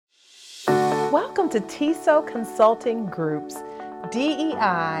Welcome to TESO Consulting Group's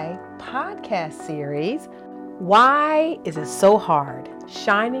DEI podcast series, Why Is It So Hard?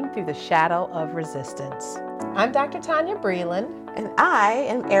 Shining Through the Shadow of Resistance. I'm Dr. Tonya Breland. And I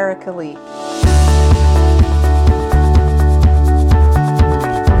am Erika Lee.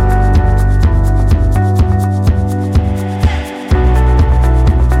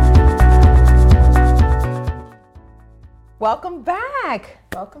 Welcome back.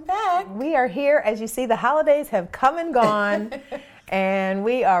 Welcome back. We are here. As you see, the holidays have come and gone, and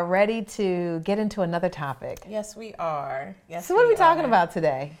we are ready to get into another topic. Yes, we are. Yes. So what are we talking about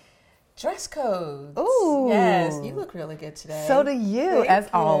today? Dress codes. Ooh. Yes, you look really good today. So do you, as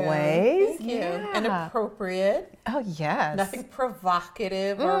always. Thank you. Yeah. And appropriate. Oh, yes. Nothing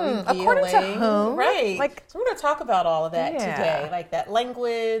provocative or revealing. According to whom? Right. Like, so we're going to talk about all of that Yeah. today, like that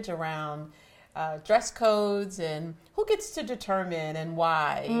language around dress codes and who gets to determine and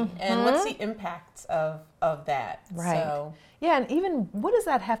why and what's the impact of that. Right. So, yeah, and even what does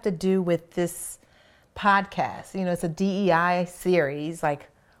that have to do with this podcast? You know, it's a DEI series. Like,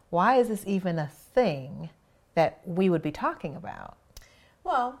 why is this even a thing that we would be talking about?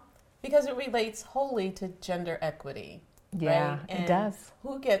 well, because it relates wholly to gender equity. Yeah, right? it And does.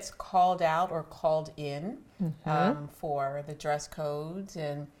 who gets called out or called in for the dress codes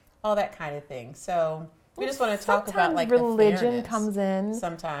and all that kind of thing. So we just want to talk about like religion the fairness. comes in,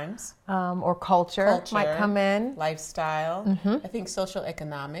 Sometimes or culture might come in. lifestyle. I think social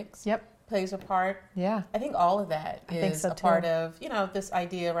economics Yep. plays a part. Yeah. I think all of that think is so a too. part of, this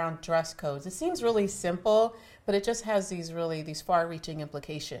idea around dress codes. It seems really simple, but it just has these far-reaching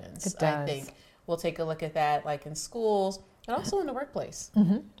implications. It does. I think we'll take a look at that like in schools and also in the workplace.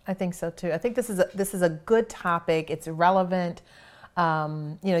 I think so too. I think this is a good topic. It's relevant.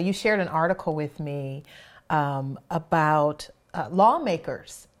 You shared an article with me about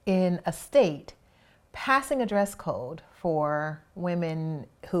lawmakers in a state passing a dress code for women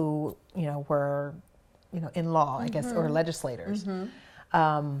who were in law, I guess, or legislators.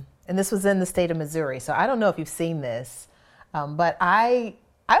 And this was in the state of Missouri. So I don't know if you've seen this, but I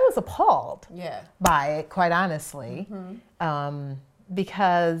was appalled Yeah. by it, quite honestly,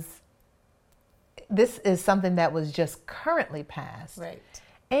 because this is something that was just currently passed. Right.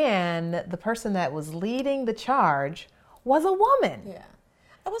 And the person that was leading the charge was a woman. Yeah.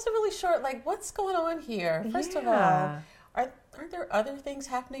 I wasn't really sure, like, what's going on here? First of all, Yeah. aren't there other things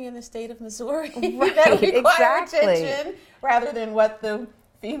happening in the state of Missouri Right, that require exactly. attention rather than what the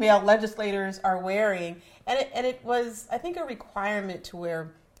female legislators are wearing? And it was, I think, a requirement to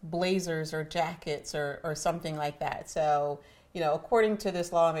wear blazers or jackets or something like that. So, according to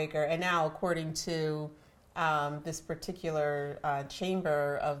this lawmaker, and now according to this particular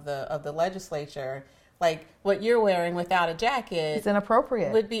chamber of the legislature, like what you're wearing without a jacket It's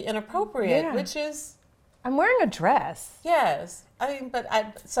inappropriate. would be inappropriate, Yeah. which is, I'm wearing a dress. yes. I mean, but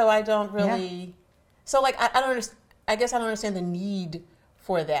I don't really, so like, I don't understand, I guess I don't understand the need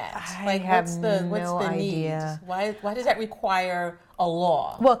for that. I Like, have what's no the idea. need? Why does that require a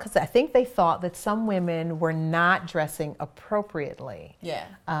law? Well, because I think they thought that some women were not dressing appropriately. Yeah.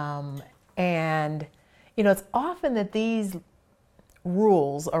 And, it's often that these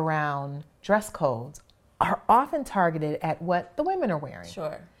rules around dress codes are often targeted at what the women are wearing.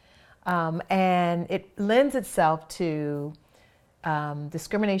 Sure. And it lends itself to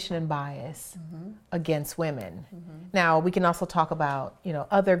discrimination and bias against women. Now, we can also talk about,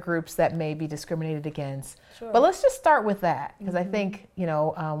 other groups that may be discriminated against. Sure. But let's just start with that, because I think,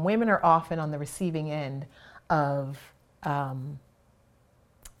 women are often on the receiving end of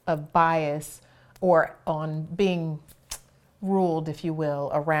bias or on being ruled, if you will,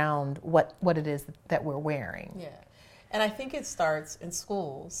 around what it is that we're wearing. Yeah. And I think it starts in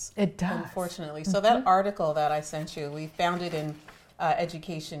schools. It does. Unfortunately. So that article that I sent you, we found it in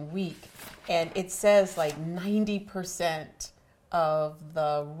Education Week, and it says like 90% of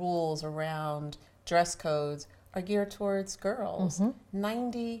the rules around dress codes are geared towards girls.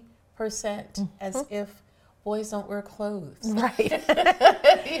 90%, as if boys don't wear clothes. Right.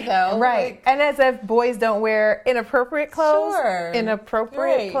 Right. Like, and as if boys don't wear inappropriate clothes. Sure.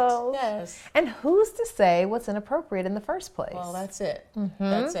 Inappropriate Right. clothes. Yes. And who's to say what's inappropriate in the first place? Well, that's it.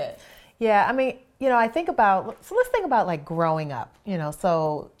 That's it. Yeah, I mean, let's think about like growing up,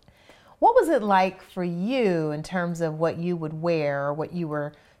 so what was it like for you in terms of what you would wear or what you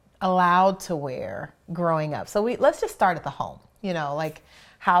were allowed to wear growing up? So let's just start at the home, like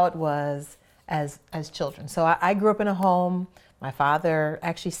how it was as children. So I grew up in a home. My father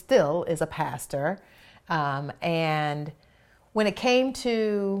actually still is a pastor. And when it came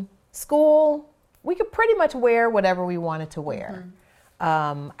to school, we could pretty much wear whatever we wanted to wear.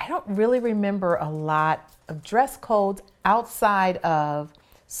 I don't really remember a lot of dress codes outside of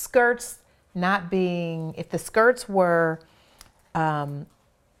skirts not being, if the skirts were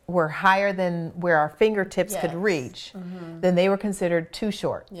higher than where our fingertips could reach, then they were considered too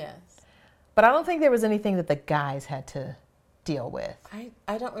short. Yes. But I don't think there was anything that the guys had to deal with.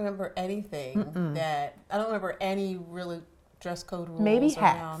 I don't remember anything I don't remember any really dress code rules. Maybe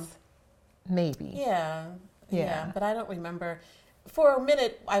hats. Around. Maybe. Yeah. But I don't remember. For a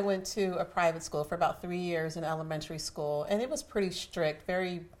minute, I went to a private school for about 3 years in elementary school, and it was pretty strict,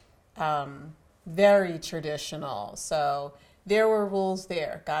 very, very traditional. So there were rules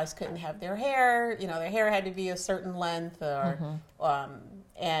there. Guys couldn't have their hair, their hair had to be a certain length, or,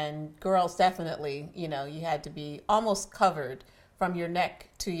 and girls definitely, you had to be almost covered from your neck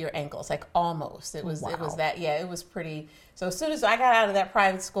to your ankles, like almost. It was that, it was pretty. So as soon as I got out of that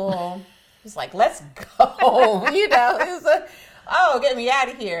private school, it was like, let's go, it was get me out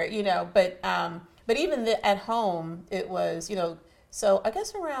of here, but even at home, it was, so I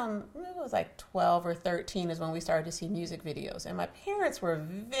guess around, it was like 12 or 13 is when we started to see music videos. And my parents were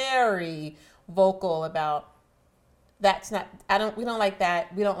very vocal about, we don't like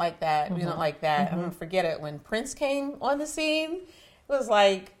that, we don't like that, we don't like that. I'm going to forget it. When Prince came on the scene, it was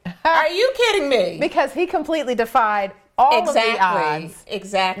like, are you kidding me? Because he completely defied all of the odds.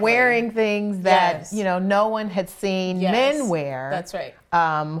 Exactly. Wearing things that, no one had seen men wear. That's right.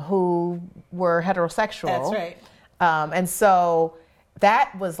 Who were heterosexual. That's right. And so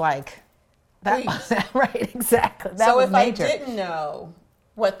that was like, right, exactly. That was major. I didn't know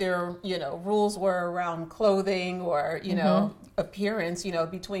what their, rules were around clothing or, appearance,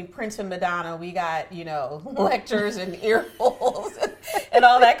 between Prince and Madonna, we got, lectures and earfuls and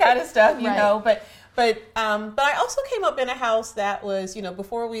all that kind of stuff, But I also came up in a house that was,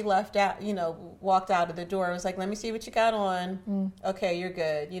 before we left out, walked out of the door, it was like, let me see what you got on. Okay, you're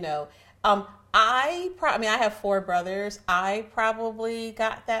good. I have 4 brothers. I probably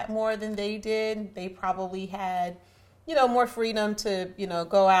got that more than they did. They probably had, more freedom to,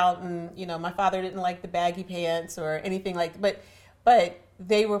 go out and, my father didn't like the baggy pants or anything but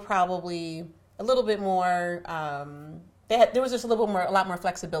they were probably a little bit more, there was just a lot more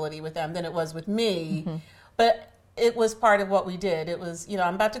flexibility with them than it was with me. But it was part of what we did. It was,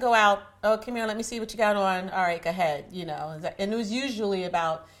 I'm about to go out. Oh, come here, let me see what you got on. All right, go ahead. And it was usually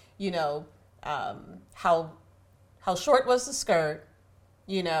about, how short was the skirt,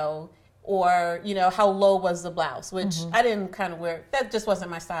 or, how low was the blouse, which I didn't kind of wear. That just wasn't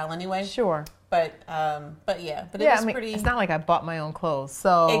my style anyway. Sure. But it was pretty. It's not like I bought my own clothes.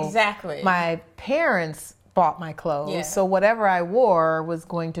 So exactly. My parents bought my clothes. Yeah. So whatever I wore was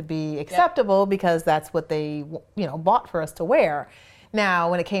going to be acceptable because that's what they, bought for us to wear.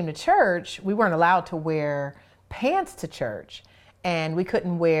 Now, when it came to church, we weren't allowed to wear pants to church, and we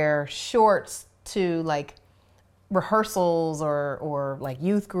couldn't wear shorts to like rehearsals or like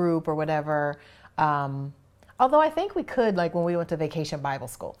youth group or whatever. Although I think we could, like when we went to vacation Bible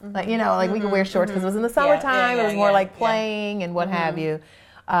school, like, we could wear shorts because it was in the summertime. It was more like playing and what have you.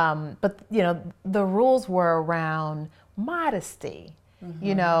 But, the rules were around modesty.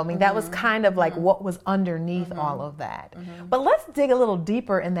 That was kind of like what was underneath all of that. But let's dig a little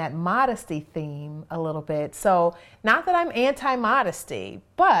deeper in that modesty theme a little bit. So not that I'm anti-modesty,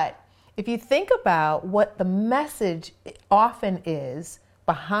 but if you think about what the message often is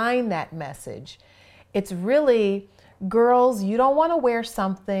behind that message, it's really, girls, you don't want to wear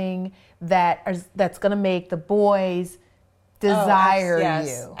something that's going to make the boys desire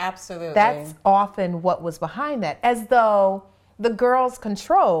you. Absolutely. That's often what was behind that, as though the girls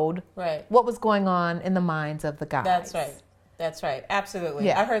controlled what was going on in the minds of the guys. That's right. Absolutely.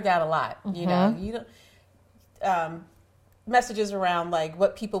 Yeah. I heard that a lot. You don't messages around like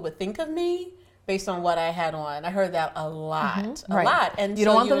what people would think of me based on what I had on. I heard that a lot, a lot. And you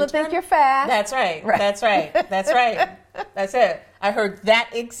don't want them to think you're fat. That's right. That's right. That's right. That's it. I heard that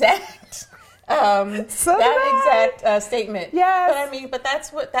exact. Statement. Yes. But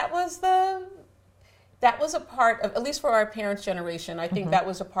that was a part of, at least for our parents' generation, I think that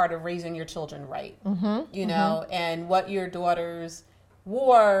was a part of raising your children right. And what your daughters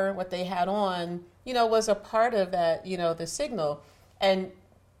wore, what they had on, was a part of that, the signal. And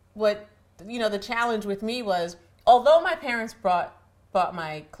what, the challenge with me was, although my parents bought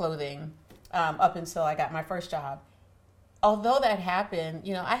my clothing up until I got my first job, although that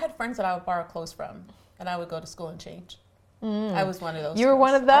happened, I had friends that I would borrow clothes from, and I would go to school and change. I was one of those. You were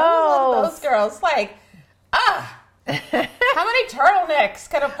one of those. I was one of those girls. Like, how many turtlenecks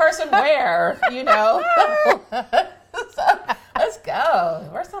can a person wear? So, let's go.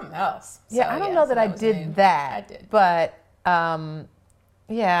 Wear something else. I don't know that I did that. I did. But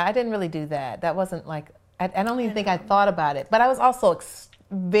Yeah, I didn't really do that. That wasn't like, I don't even think I thought about it. But I was also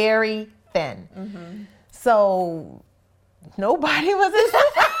very thin. Mm-hmm. So nobody was as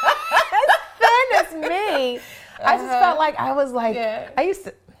thin as me. I just felt like I was like,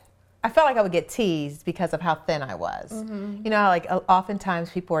 I felt like I would get teased because of how thin I was. Mm-hmm. You know, like oftentimes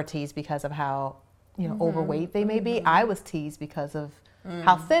people are teased because of how, overweight they may be. I was teased because of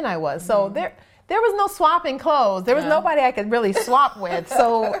how thin I was. So there was no swapping clothes. There was nobody I could really swap with.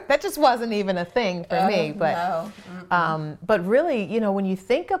 So that just wasn't even a thing for me. But, but really, when you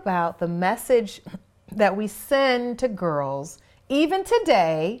think about the message that we send to girls, even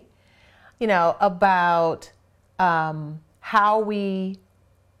today, about how we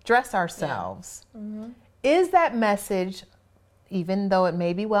dress ourselves, is that message, even though it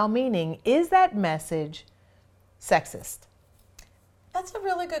may be well-meaning, is that message sexist? That's a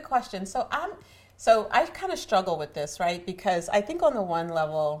really good question. So I kind of struggle with this, right? Because I think on the one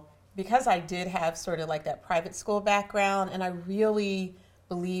level, because I did have sort of like that private school background, and I really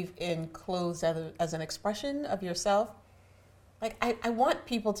believe in clothes as an expression of yourself. Like I want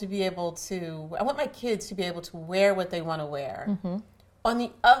people to be able to, I want my kids to be able to wear what they want to wear. Mm-hmm. On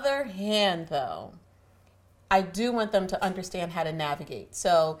the other hand, though, I do want them to understand how to navigate.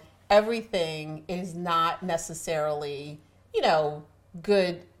 So everything is not necessarily,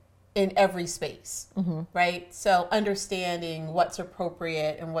 good in every space, right? So understanding what's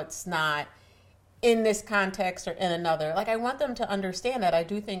appropriate and what's not in this context or in another. Like I want them to understand that. I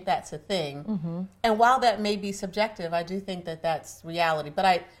do think that's a thing. Mm-hmm. And while that may be subjective, I do think that that's reality.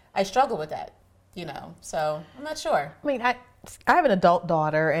 But I struggle with that, so I'm not sure. I mean, I have an adult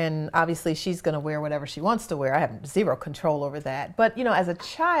daughter, and obviously she's going to wear whatever she wants to wear. I have zero control over that. But, as a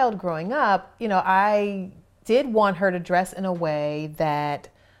child growing up, I did want her to dress in a way that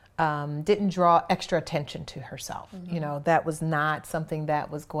didn't draw extra attention to herself. Mm-hmm. That was not something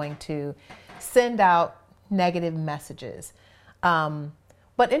that was going to send out negative messages.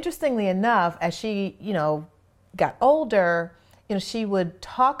 But interestingly enough, as she, got older, she would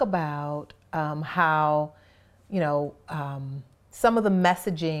talk about how, some of the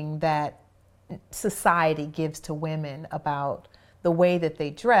messaging that society gives to women about the way that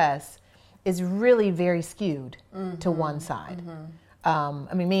they dress is really very skewed to one side.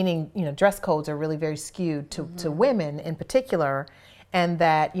 Mm-hmm. Meaning, dress codes are really very skewed to women in particular, and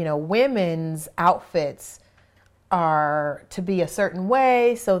that, women's outfits are to be a certain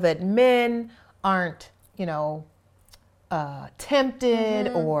way so that men aren't,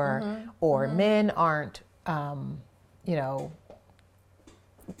 tempted or men aren't, going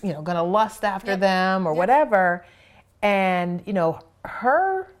to lust after them or whatever. And,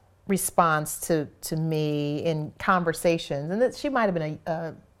 her response to me in conversations, and that she might have been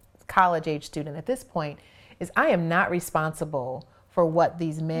a college age student at this point, is I am not responsible for what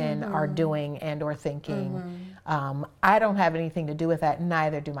these men are doing and or thinking. I don't have anything to do with that.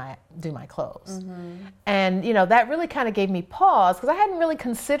 Neither do my clothes. And that really kind of gave me pause, because I hadn't really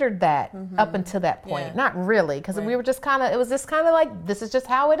considered that up until that point. Yeah. Not really, because we were just kind of, it was just kind of like, this is just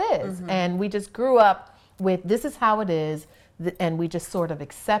how it is. And we just grew up with, this is how it is, and we just sort of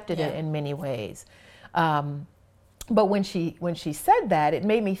accepted it in many ways. But when she said that, it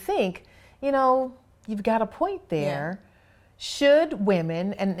made me think, you've got a point there. Yeah. Should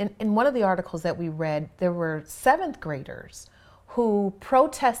women, and in one of the articles that we read, there were 7th graders who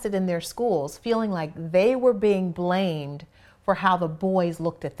protested in their schools, feeling like they were being blamed for how the boys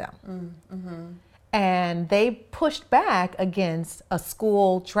looked at them. Mm-hmm. And they pushed back against a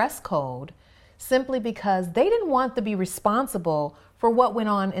school dress code simply because they didn't want to be responsible for what went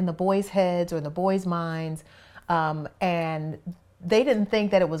on in the boys' heads or in the boys' minds. And they didn't think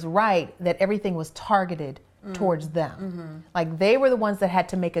that it was right that everything was targeted towards them. Like they were the ones that had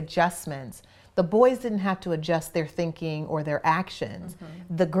to make adjustments. The boys didn't have to adjust their thinking or their actions.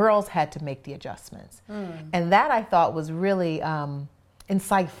 The girls had to make the adjustments. And that I thought was really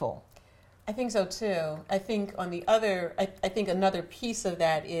insightful. I think so too. I think on the other, I think another piece of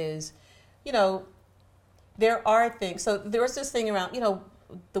that is, there are things. So there was this thing around,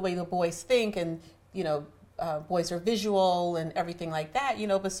 the way the boys think, and, boys are visual and everything like that,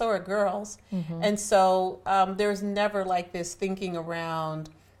 but so are girls. And so there's never like this thinking around,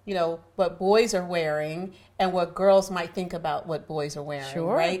 what boys are wearing and what girls might think about what boys are wearing,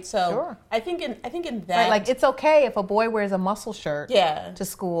 right? So I think in that, right, like it's okay if a boy wears a muscle shirt to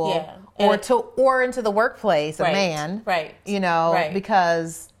school or into the workplace, a man,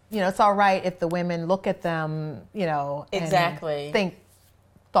 because it's all right if the women look at them, and think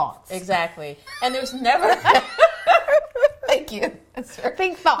thoughts. Exactly. And there's never... Thank you.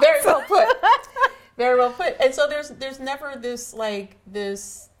 Think thoughts. Very well put. Very well put. And so there's never this like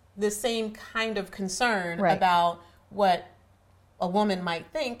this same kind of concern Right. about what a woman might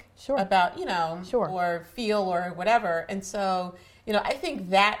think Sure. about, Sure. or feel or whatever. And so, I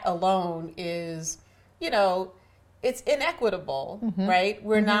think that alone is, it's inequitable, right?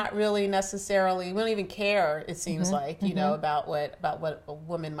 We're not really necessarily, we don't even care, it seems like, about what a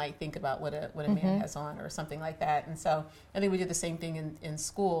woman might think about what a man has on or something like that. And so I think we do the same thing in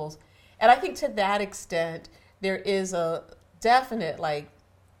schools. And I think to that extent, there is a definite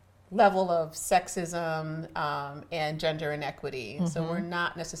level of sexism and gender inequity. So we're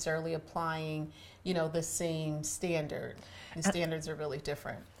not necessarily applying, the same standard. The standards are really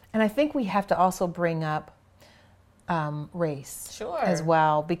different. And I think we have to also bring up race Sure. as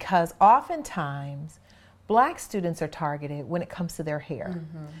well, because oftentimes Black students are targeted when it comes to their hair.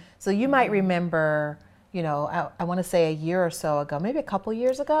 So you might remember, I want to say a year or so ago, maybe a couple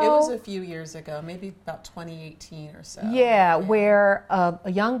years ago. It was a few years ago, maybe about 2018 or so. Yeah, where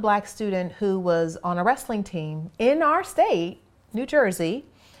a young Black student who was on a wrestling team in our state, New Jersey,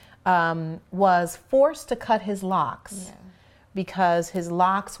 was forced to cut his locks because his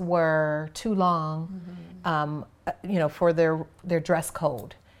locks were too long, for their dress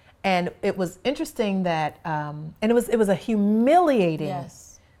code. And it was interesting that, and it was a humiliating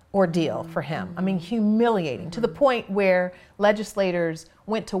ordeal for him. I mean, humiliating to the point where legislators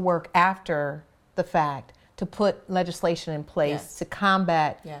went to work after the fact to put legislation in place to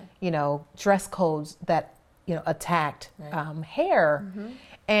combat, dress codes that, attacked hair.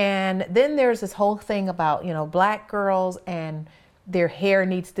 And then there's this whole thing about, Black girls and their hair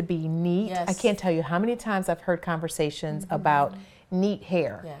needs to be neat. I can't tell you how many times I've heard conversations about neat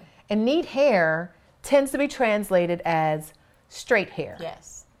hair. And neat hair tends to be translated as straight hair.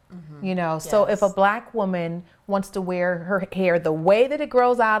 So if a Black woman wants to wear her hair the way that it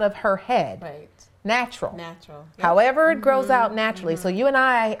grows out of her head, natural. However it grows out naturally. So you and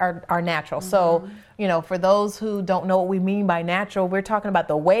I are natural. So, for those who don't know what we mean by natural, we're talking about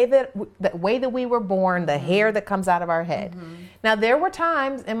the way that we were born, the hair that comes out of our head. Now, there were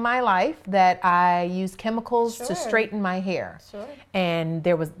times in my life that I used chemicals to straighten my hair. And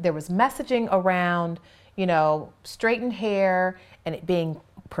there was messaging around, straightened hair and it being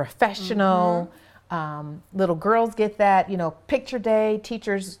professional. Little girls get that, picture day.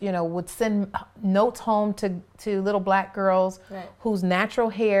 Teachers, would send notes home to little Black girls whose natural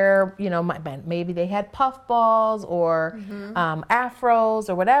hair, maybe they had puff balls or afros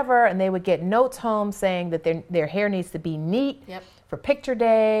or whatever, and they would get notes home saying that their hair needs to be neat for picture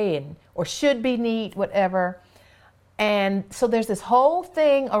day or should be neat, whatever. And so there's this whole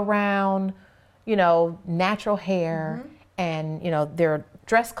thing around, natural hair and, there are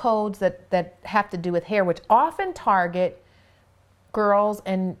dress codes that have to do with hair, which often target girls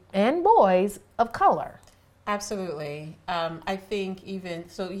and boys of color. Absolutely. I think even,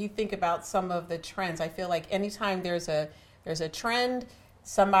 so you think about some of the trends, I feel like anytime there's a trend,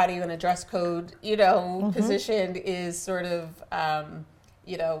 somebody in a dress code, position is sort of,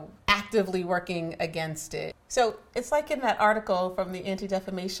 actively working against it. So it's like in that article from the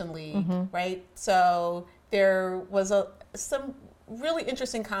Anti-Defamation League, right? So there was some really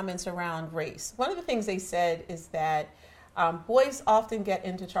interesting comments around race. One of the things they said is that boys often get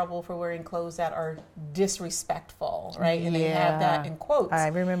into trouble for wearing clothes that are disrespectful, right? And they have that in quotes. I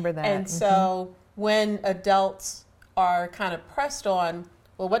remember that. And so when adults are kind of pressed on,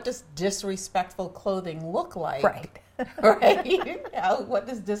 well, what does disrespectful clothing look like? Right. What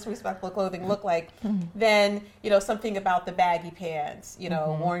does disrespectful clothing look like? Then, something about the baggy pants,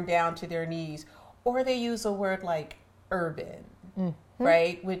 worn down to their knees. Or they use a word like urban,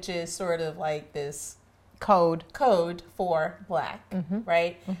 right? Which is sort of like this code for Black,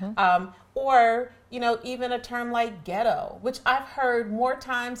 right? Or, even a term like ghetto, which I've heard more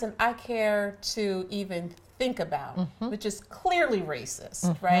times than I care to even think about, which is clearly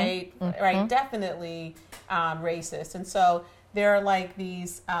racist, right? Right, definitely racist. And so there are like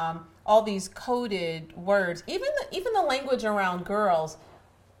these, all these coded words, even the language around girls,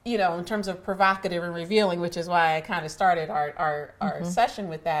 in terms of provocative and revealing, which is why I kind of started our session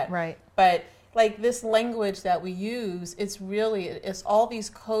with that. Right. But like this language that we use, it's all these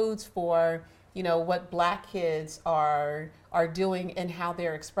codes for, what Black kids are doing and how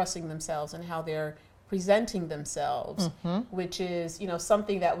they're expressing themselves and how they're presenting themselves, which is,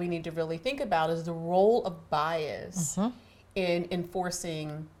 something that we need to really think about is the role of bias in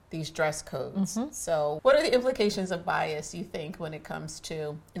enforcing these dress codes. So what are the implications of bias, you think, when it comes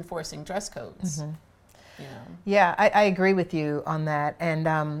to enforcing dress codes? Yeah, I agree with you on that.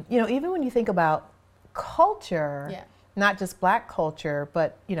 And, even when you think about culture, not just Black culture,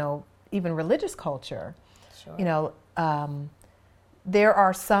 but, even religious culture. Sure. You know, there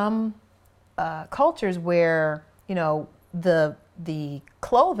are some cultures where, you know, the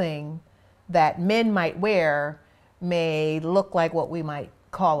clothing that men might wear may look like what we might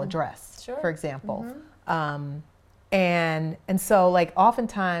call a dress, Sure. for example. And so, like,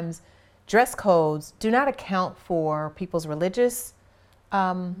 oftentimes dress codes do not account for people's religious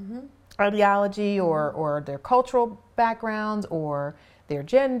ideology or their cultural backgrounds or their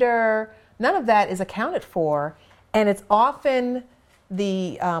gender. None of that is accounted for. And it's often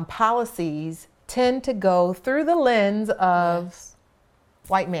the policies tend to go through the lens of Yes.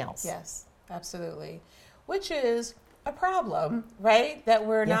 white males. Yes, absolutely. Which is a problem, right? That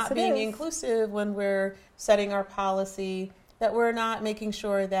we're Yes, not it being is. inclusive when we're setting our policy, that we're not making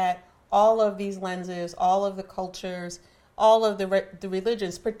sure that all of these lenses, all of the cultures, all of the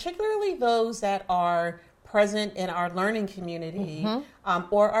religions, particularly those that are present in our learning community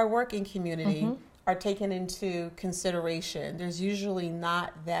or our working community, are taken into consideration. There's usually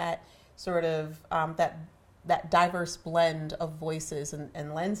not that sort of that diverse blend of voices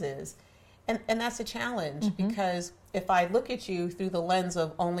and lenses. And that's a challenge because if I look at you through the lens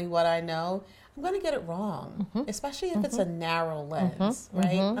of only what I know, I'm going to get it wrong, especially if it's a narrow lens,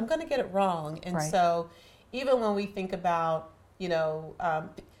 right? I'm going to get it wrong. And Right. so even when we think about, you know,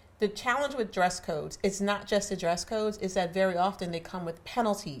 the challenge with dress codes, it's not just the dress codes, is that very often they come with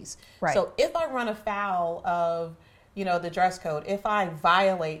penalties. Right. So if I run afoul of, you know, the dress code, if I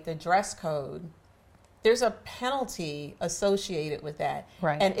violate the dress code, there's a penalty associated with that.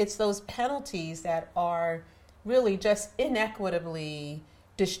 Right. And it's those penalties that are really just inequitably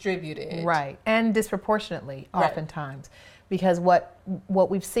distributed. Right. And disproportionately Right. oftentimes. Because what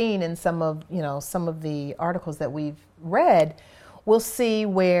we've seen in some of the articles that we've read, we'll see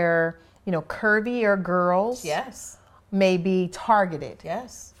where, you know, curvier girls Yes. may be targeted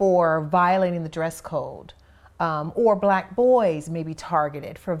Yes. for violating the dress code. Or black boys may be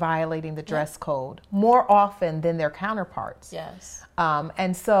targeted for violating the dress code more often than their counterparts. Yes.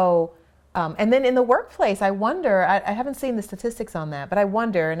 And so, and then in the workplace, I wonder, I haven't seen the statistics on that, but I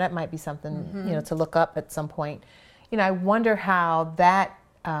wonder, and that might be something, you know, to look up at some point. You know, I wonder how that,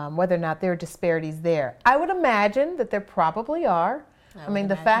 whether or not there are disparities there. I would imagine that there probably are. I mean,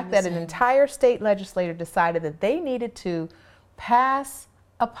 the fact that an entire state legislature decided that they needed to pass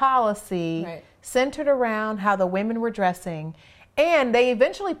a policy Right. centered around how the women were dressing, and they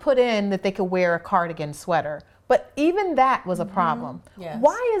eventually put in that they could wear a cardigan sweater. But even that was a problem. Yes.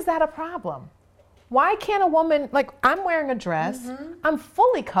 Why is that a problem? Why can't a woman, like, I'm wearing a dress, I'm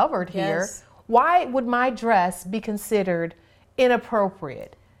fully covered here. Yes. Why would my dress be considered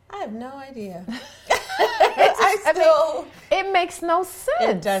inappropriate? I have no idea. I mean, it makes no sense.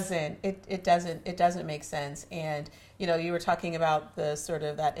 It doesn't. It doesn't make sense. And you know, you were talking about the sort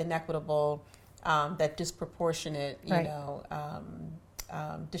of that inequitable, that disproportionate, you Right. know,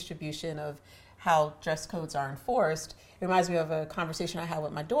 distribution of how dress codes are enforced. It reminds me of a conversation I had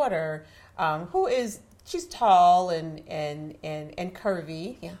with my daughter, she's tall and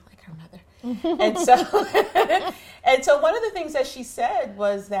curvy, yeah, like her mother. And so, and so one of the things that she said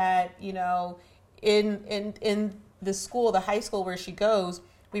was that, you know, in the school, the high school where she goes,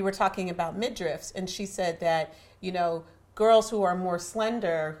 we were talking about midriffs, and she said that, you know, girls who are more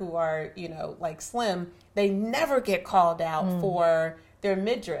slender, who are, you know, like slim, they never get called out for their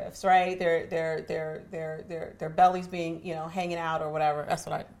midriffs, right? Their bellies being, you know, hanging out or whatever.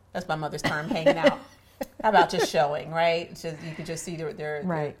 That's my mother's term, hanging out. How about just showing, right? Just, you could just see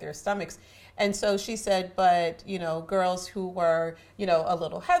their stomachs. And so she said, but, you know, girls who were, you know, a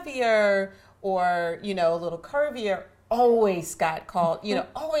little heavier or, you know, a little curvier always got called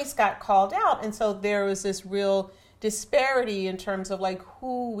out. And so there was this real disparity in terms of like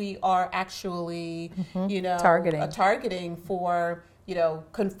who we are actually, you know, targeting for, you know,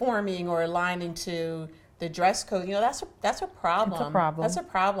 conforming or aligning to the dress code. You know, that's a problem. It's a problem. That's a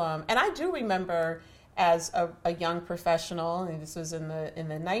problem. And I do remember as a young professional, and this was in the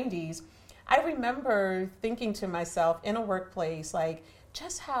 90s, I remember thinking to myself in a workplace, like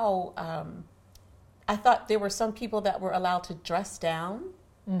just how I thought there were some people that were allowed to dress down.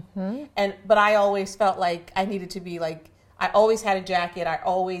 But I always felt like I needed to be like, I always had a jacket. I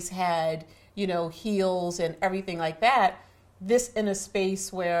always had, you know, heels and everything like that. This in a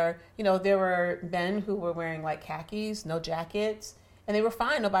space where, you know, there were men who were wearing like khakis, no jackets, and they were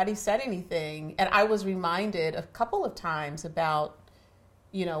fine. Nobody said anything. And I was reminded a couple of times about,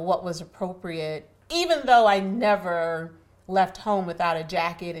 you know, what was appropriate, even though I never left home without a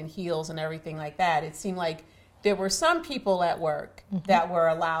jacket and heels and everything like that. It seemed like there were some people at work that were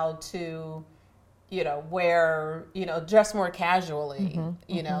allowed to, wear, dress more casually,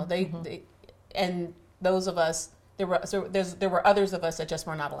 they and those of us, there were others of us that just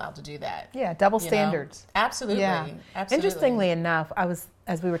were not allowed to do that. Yeah, double standards. Absolutely. Yeah. Absolutely. Interestingly enough,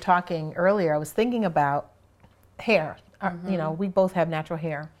 as we were talking earlier, I was thinking about hair. We both have natural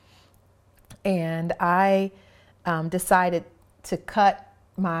hair. And I decided to cut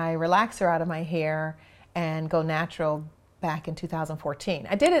my relaxer out of my hair and go natural back in 2014.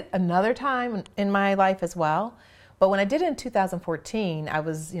 I did it another time in my life as well. But when I did it in 2014, I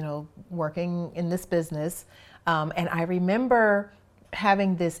was, working in this business. And I remember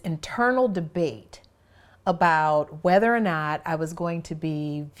having this internal debate about whether or not I was going to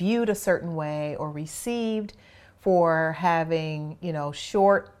be viewed a certain way or received for having,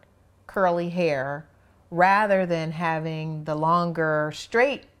 short, curly hair rather than having the longer,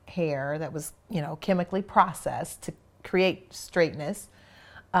 straight hair that was, chemically processed to create straightness.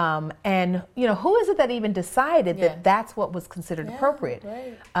 And who is it that even decided that that's what was considered appropriate?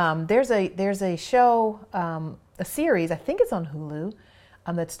 Right. There's a show, a series, I think it's on Hulu,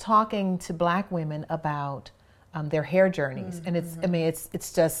 that's talking to Black women about their hair journeys, and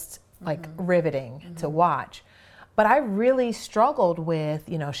it's just like riveting to watch. But I really struggled with,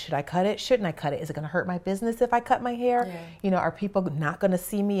 should I cut it? Shouldn't I cut it? Is it going to hurt my business if I cut my hair? Yeah. Are people not going to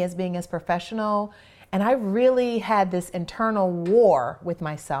see me as being as professional? And I really had this internal war with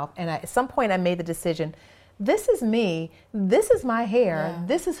myself. And at some point I made the decision, this is me, this is my hair,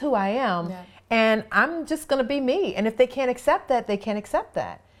 this is who I am, and I'm just going to be me. And if they can't accept that, they can't accept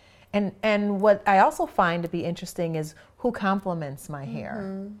that. And what I also find to be interesting is who compliments my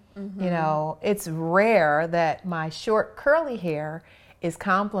hair. It's rare that my short curly hair is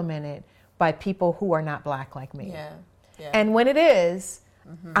complimented by people who are not Black like me. And when it is,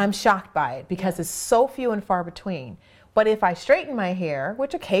 I'm shocked by it because it's so few and far between. But if I straighten my hair,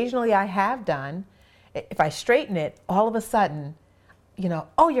 which occasionally I have done, if I straighten it, all of a sudden,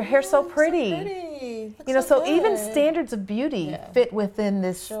 oh, your hair's so pretty. So even standards of beauty fit within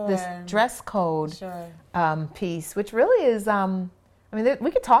this dress code piece, which really is,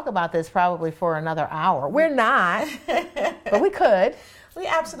 we could talk about this probably for another hour. We're not, but we could. We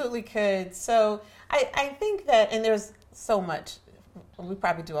absolutely could. So I think that, and there's so much. We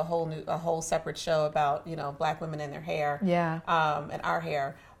probably do a whole separate show about Black women and their hair, and our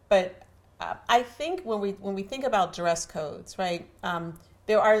hair. But I think when we think about dress codes, right?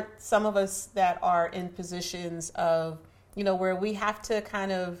 There are some of us that are in positions of where we have to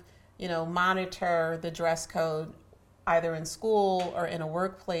kind of monitor the dress code either in school or in a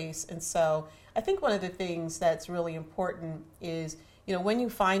workplace. And so I think one of the things that's really important is when you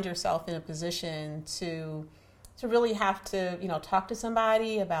find yourself in a position to really have to, talk to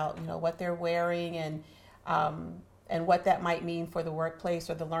somebody about, what they're wearing and what that might mean for the workplace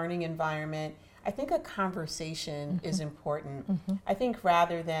or the learning environment. I think a conversation is important. I think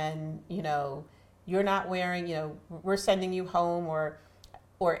rather than, you're not wearing, we're sending you home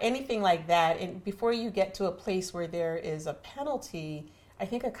or anything like that. And before you get to a place where there is a penalty, I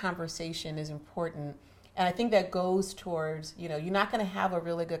think a conversation is important. And I think that goes towards, you're not going to have a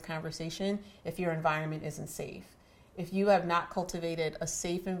really good conversation if your environment isn't safe. If you have not cultivated a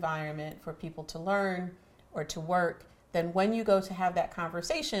safe environment for people to learn or to work, then when you go to have that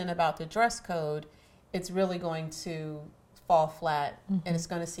conversation about the dress code, it's really going to fall flat, and it's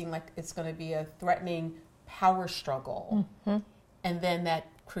going to seem like it's going to be a threatening power struggle. And then that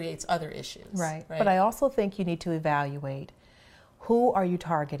creates other issues. Right. But I also think you need to evaluate who are you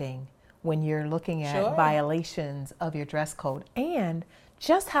targeting when you're looking at violations of your dress code, and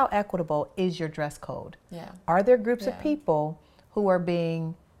just how equitable is your dress code? Are there groups of people who are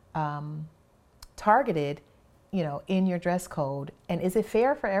being targeted, in your dress code, and is it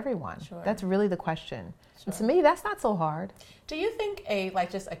fair for everyone? That's really the question. And to me, that's not so hard. Do you think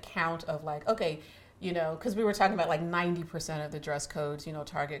just a count of okay, because we were talking about 90% of the dress codes,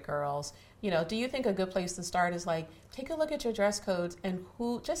 target girls. Do you think a good place to start is take a look at your dress codes and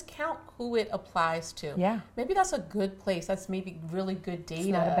just count who it applies to? Yeah. Maybe that's a good place. That's maybe really good data. It's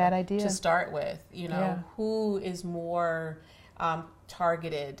not a bad idea. To start with, who is more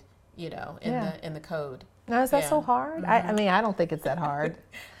targeted, in the code. Now, is that so hard? I don't think it's that hard.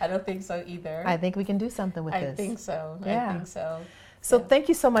 I don't think so either. I think we can do something with this. I think so. Yeah. I think so. So thank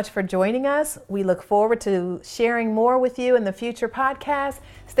you so much for joining us. We look forward to sharing more with you in the future podcasts.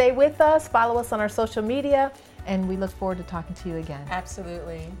 Stay with us, follow us on our social media, and we look forward to talking to you again.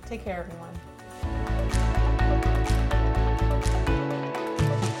 Absolutely. Take care, everyone.